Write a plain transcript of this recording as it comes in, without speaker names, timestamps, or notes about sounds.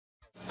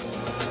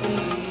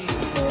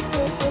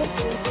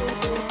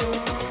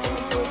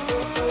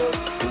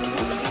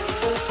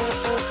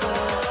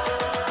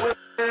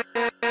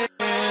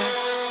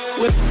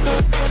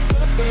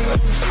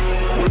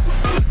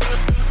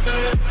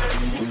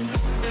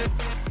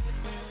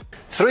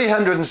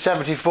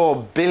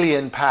£374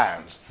 billion.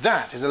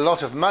 That is a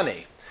lot of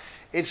money.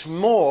 It's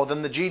more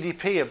than the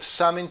GDP of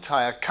some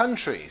entire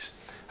countries.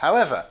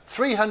 However,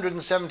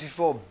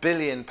 £374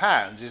 billion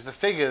is the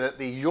figure that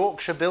the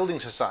Yorkshire Building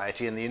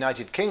Society in the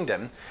United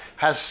Kingdom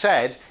has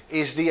said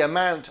is the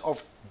amount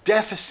of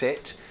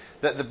deficit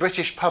that the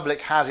British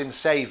public has in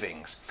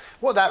savings.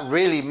 What that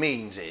really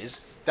means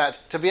is that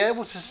to be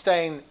able to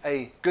sustain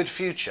a good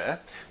future,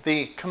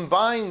 the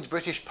combined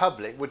British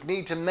public would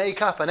need to make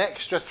up an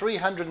extra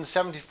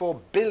 £374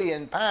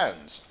 billion.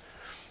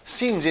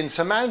 Seems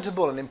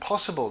insurmountable and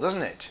impossible,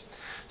 doesn't it?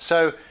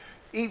 So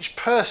each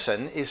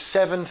person is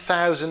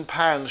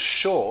 £7,000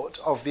 short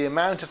of the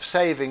amount of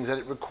savings that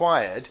it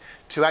required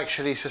to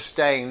actually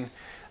sustain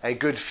a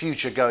good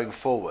future going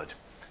forward.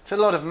 It's a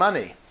lot of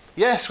money.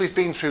 Yes, we've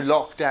been through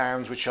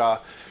lockdowns which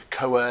are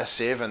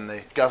coercive and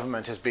the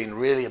government has been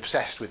really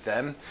obsessed with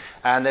them,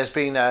 and there's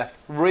been a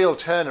real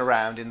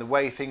turnaround in the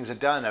way things are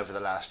done over the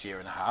last year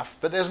and a half,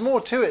 but there's more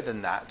to it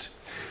than that.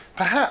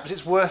 Perhaps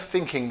it's worth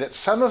thinking that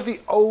some of the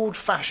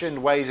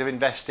old-fashioned ways of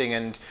investing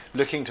and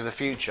looking to the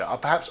future are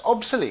perhaps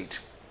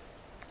obsolete.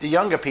 The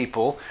younger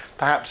people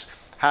perhaps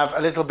have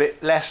a little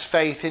bit less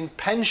faith in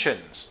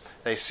pensions.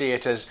 They see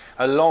it as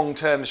a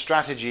long-term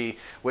strategy,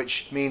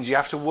 which means you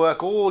have to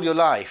work all your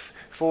life,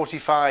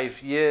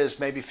 45 years,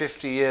 maybe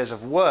 50 years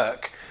of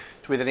work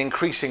with an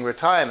increasing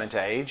retirement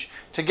age,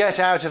 to get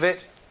out of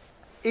it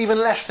even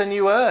less than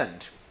you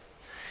earned.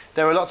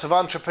 There are lots of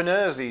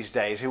entrepreneurs these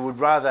days who would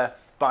rather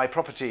buy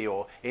property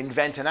or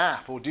invent an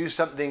app or do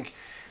something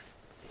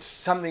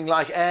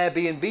like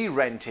Airbnb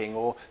renting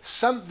or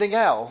something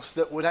else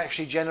that would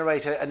actually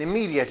generate an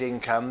immediate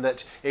income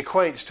that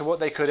equates to what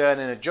they could earn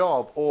in a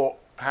job, or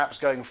perhaps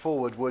going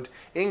forward would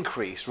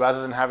increase,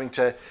 rather than having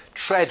to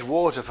tread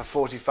water for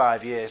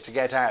 45 years to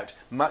get out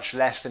much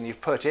less than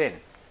you've put in.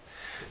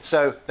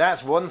 So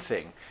that's one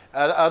thing.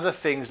 Other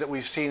things that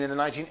we've seen in the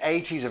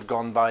 1980s have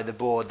gone by the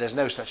board. There's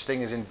no such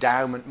thing as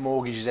endowment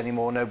mortgages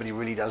anymore. Nobody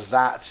really does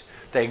that.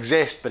 They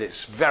exist, but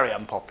it's very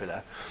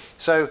unpopular.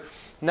 So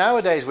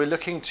nowadays we're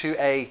looking to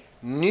a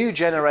new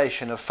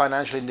generation of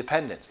financial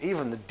independence.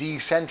 Even the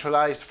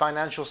decentralized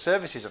financial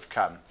services have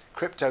come.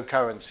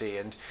 Cryptocurrency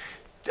and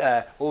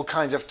all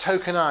kinds of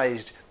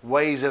tokenized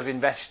ways of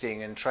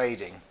investing and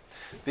trading.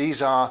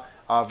 These are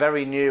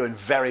very new and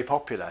very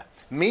popular.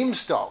 Meme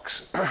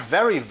stocks,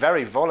 very,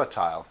 very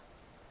volatile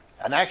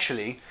and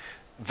actually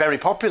very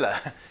popular.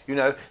 You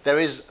know, there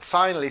is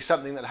finally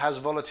something that has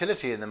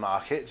volatility in the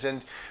markets,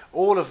 and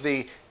all of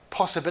the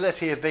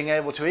possibility of being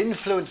able to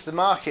influence the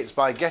markets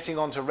by getting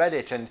onto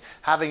Reddit and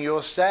having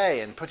your say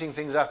and putting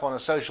things up on a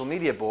social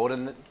media board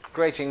and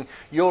creating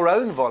your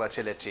own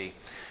volatility.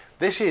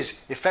 This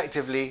is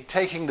effectively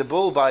taking the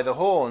bull by the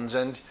horns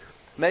and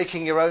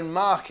making your own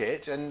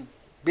market and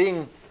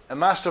being a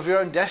master of your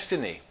own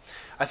destiny.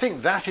 I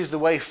think that is the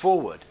way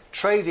forward.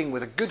 Trading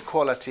with a good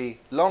quality,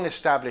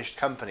 long-established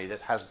company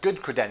that has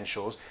good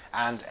credentials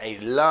and a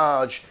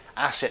large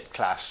asset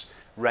class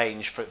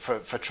range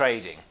for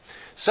trading.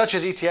 Such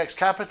as ETX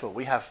Capital.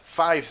 We have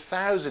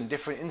 5,000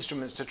 different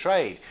instruments to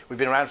trade. We've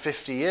been around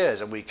 50 years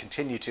and we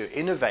continue to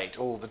innovate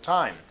all the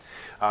time.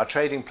 Our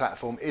trading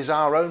platform is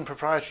our own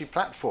proprietary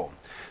platform.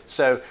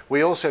 So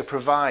we also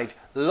provide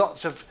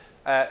lots of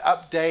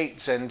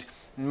updates and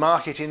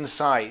market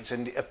insights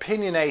and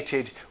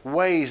opinionated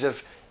ways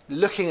of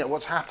looking at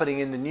what's happening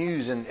in the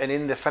news and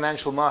in the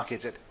financial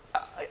markets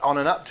on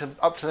an up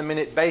to the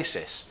minute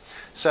basis.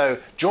 So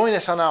join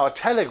us on our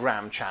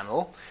Telegram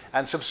channel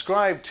and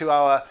subscribe to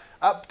our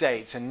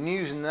updates and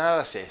news and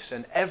analysis,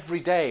 and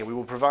every day we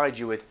will provide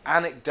you with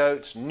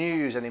anecdotes,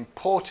 news and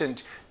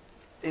important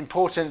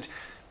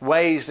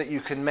ways that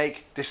you can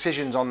make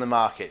decisions on the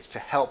markets to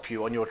help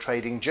you on your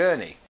trading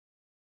journey.